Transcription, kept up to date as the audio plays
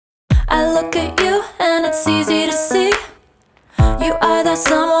look at you and it's easy to see you are that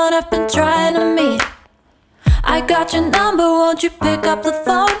someone I've been trying to meet. I got your number, won't you pick up the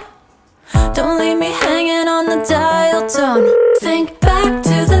phone? Don't leave me hanging on the dial tone. Think back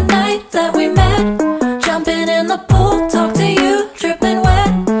to the night that we met, jumping in the pool, talk to you, dripping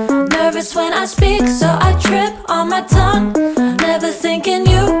wet. Nervous when I speak, so I trip on my tongue. Never thinking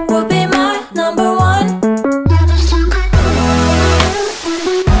you would be my number one. Nervous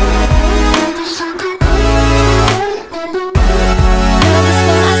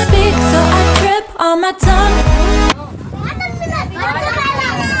when I speak, so I trip on my tongue.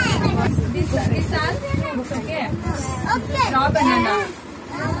 Raw banana,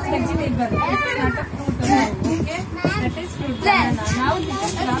 vegetable. This is not a fruit. Okay, that is fruit banana. Now this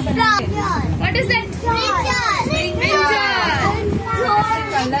is raw banana. What is that? Brinjal.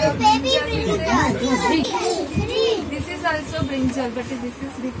 This is also brinjal, but this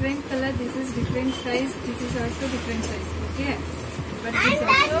is different color. This is different size. This is also different size. Okay, but this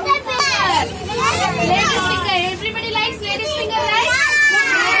also. Ladies finger. Everybody likes ladies finger, right?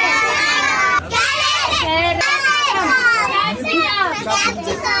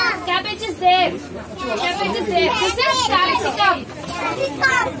 Cabbage is there. Cabbage is there. This is capsicum.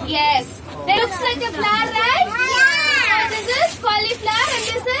 Yes. That looks like a flower, right? Yeah. This is cauliflower and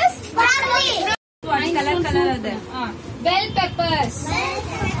this is broccoli. One color are there. Bell peppers.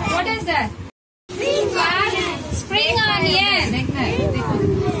 What is that? Spring onion.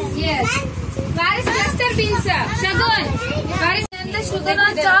 Yes. Where is cluster beans? Shagun. Where is the sugar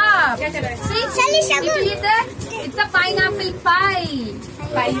on top? See? If you eat that, it's a pineapple pie.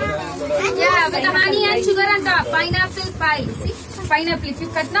 Yeah, with the honey and sugar on top. Pineapple pie. See? Pineapple. If you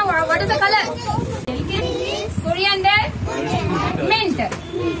cut now, what is the color? Coriander. Mint.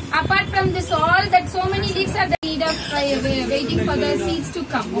 Apart from this, all that so many leaves are the need of waiting for the seeds to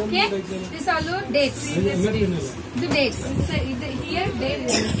come. Okay? This also dates. The dates. Here,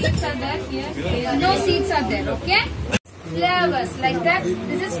 seeds are there. Here, no seeds are there. Okay? Flowers like that.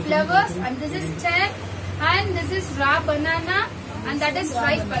 This is flowers and this is stem and this is raw banana and that is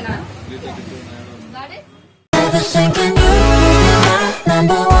ripe banana. Got it? Never thinking you would be my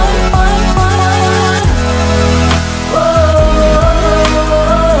number one.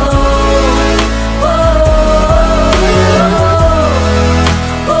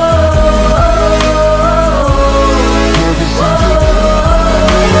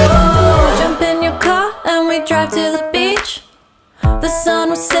 Jump in your car and we drive to the beach. The sun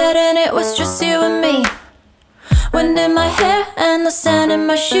was setting, it was just you and me. Wind in my hair and the sand in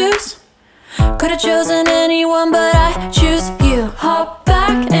my shoes. Could've chosen anyone but I choose you. Hop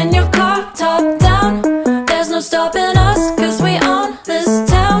back in your car, top down. There's no stopping us cause we own this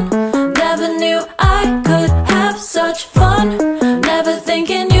town. Never knew I could have such fun. Never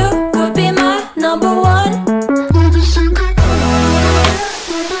thinking you could be my number one.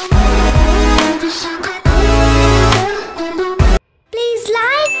 Please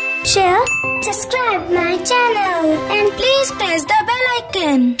like, share, subscribe my channel and please press the bell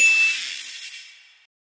icon.